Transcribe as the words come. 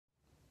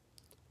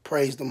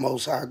Praise the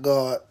Most High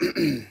God.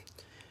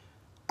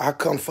 I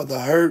come for the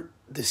hurt,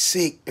 the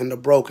sick, and the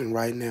broken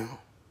right now.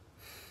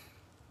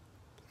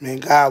 Man,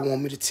 God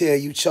want me to tell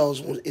you,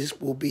 chosen ones,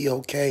 it will be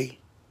okay.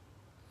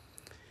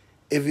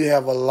 If you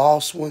have a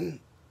lost one,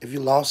 if you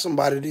lost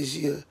somebody this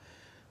year,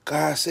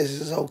 God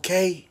says it's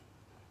okay.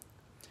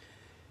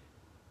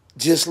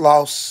 Just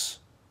lost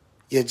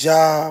your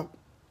job,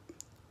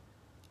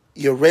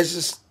 your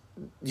residency.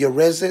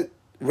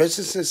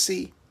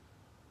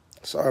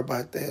 Sorry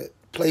about that.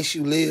 Place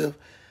you live.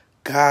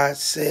 God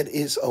said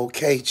it's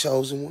okay,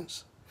 chosen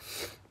ones.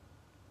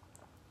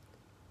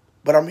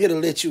 But I'm here to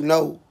let you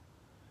know,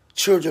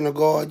 children of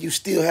God, you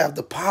still have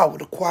the power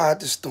to quiet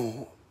the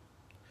storm.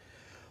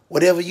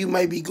 Whatever you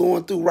may be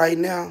going through right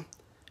now,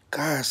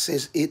 God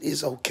says it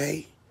is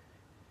okay.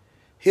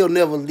 He'll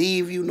never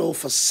leave you nor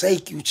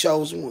forsake you,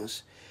 chosen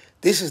ones.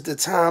 This is the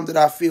time that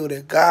I feel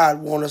that God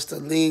wants us to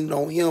lean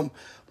on him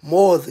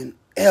more than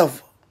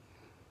ever.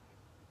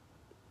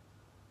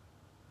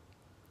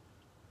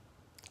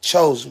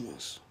 Chosen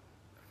ones,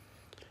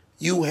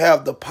 you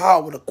have the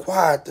power to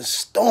quiet the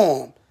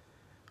storm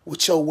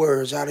with your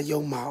words out of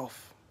your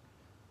mouth.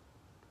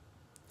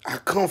 I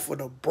come for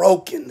the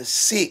broken, the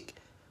sick,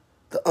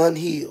 the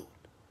unhealed.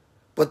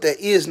 But there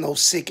is no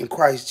sick in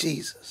Christ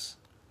Jesus.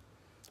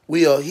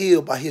 We are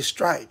healed by his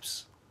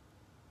stripes.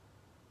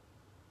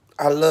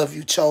 I love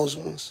you,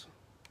 chosen ones.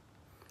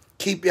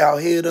 Keep y'all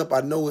head up. I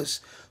know it's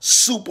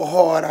super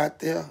hard out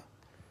there.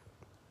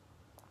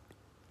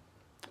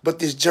 But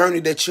this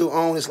journey that you're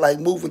on is like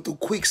moving through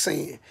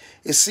quicksand.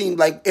 It seems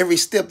like every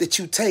step that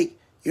you take,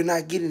 you're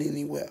not getting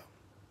anywhere.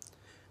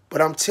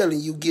 But I'm telling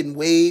you, getting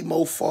way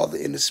more farther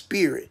in the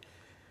spirit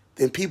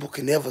than people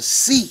can ever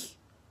see.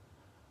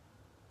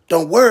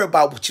 Don't worry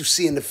about what you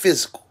see in the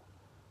physical.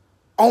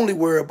 Only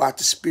worry about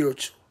the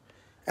spiritual.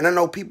 And I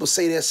know people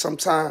say that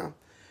sometimes,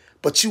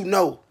 but you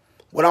know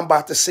what I'm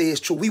about to say is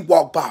true. We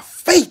walk by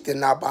faith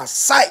and not by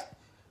sight,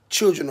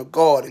 children of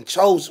God and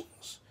chosen ones.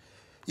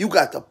 You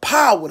got the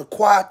power to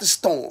quiet the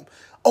storm.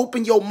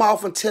 Open your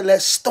mouth and tell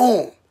that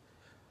storm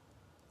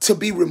to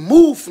be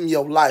removed from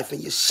your life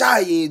and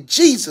Yeshua in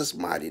Jesus'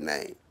 mighty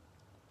name.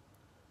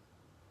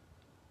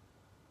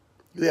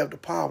 You have the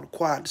power to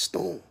quiet the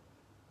storm.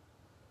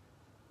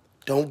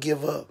 Don't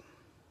give up.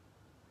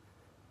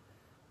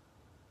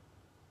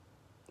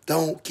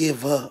 Don't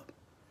give up.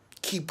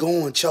 Keep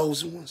going,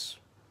 chosen ones.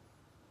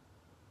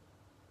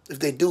 If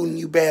they're doing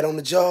you bad on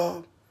the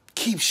job,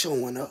 keep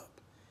showing up.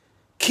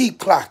 Keep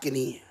clocking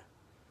in.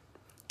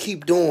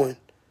 Keep doing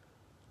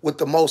what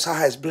the Most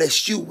High has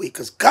blessed you with,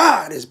 because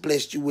God has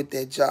blessed you with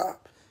that job,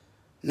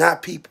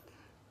 not people.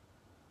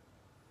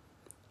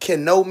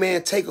 Can no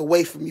man take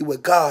away from you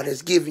what God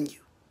has given you?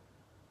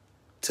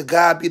 To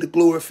God be the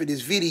glory for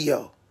this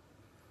video.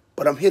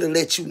 But I'm here to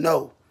let you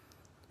know,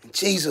 in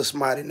Jesus'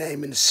 mighty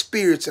name, in the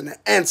spirits and the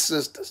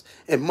ancestors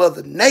and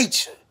Mother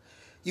Nature,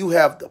 you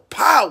have the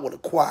power to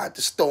quiet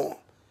the storm.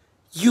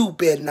 You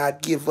better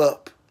not give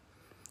up.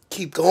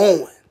 Keep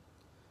going.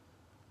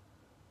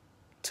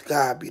 To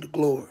God be the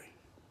glory.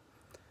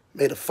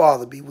 May the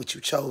Father be with you,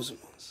 chosen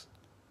ones.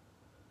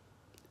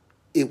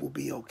 It will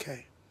be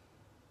okay.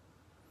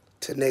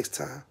 Till next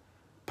time,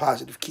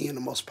 Positive Ken,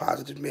 the most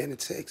positive man in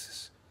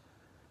Texas.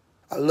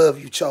 I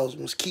love you,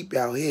 chosen ones. Keep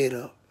your head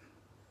up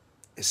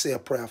and say a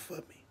prayer for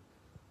me.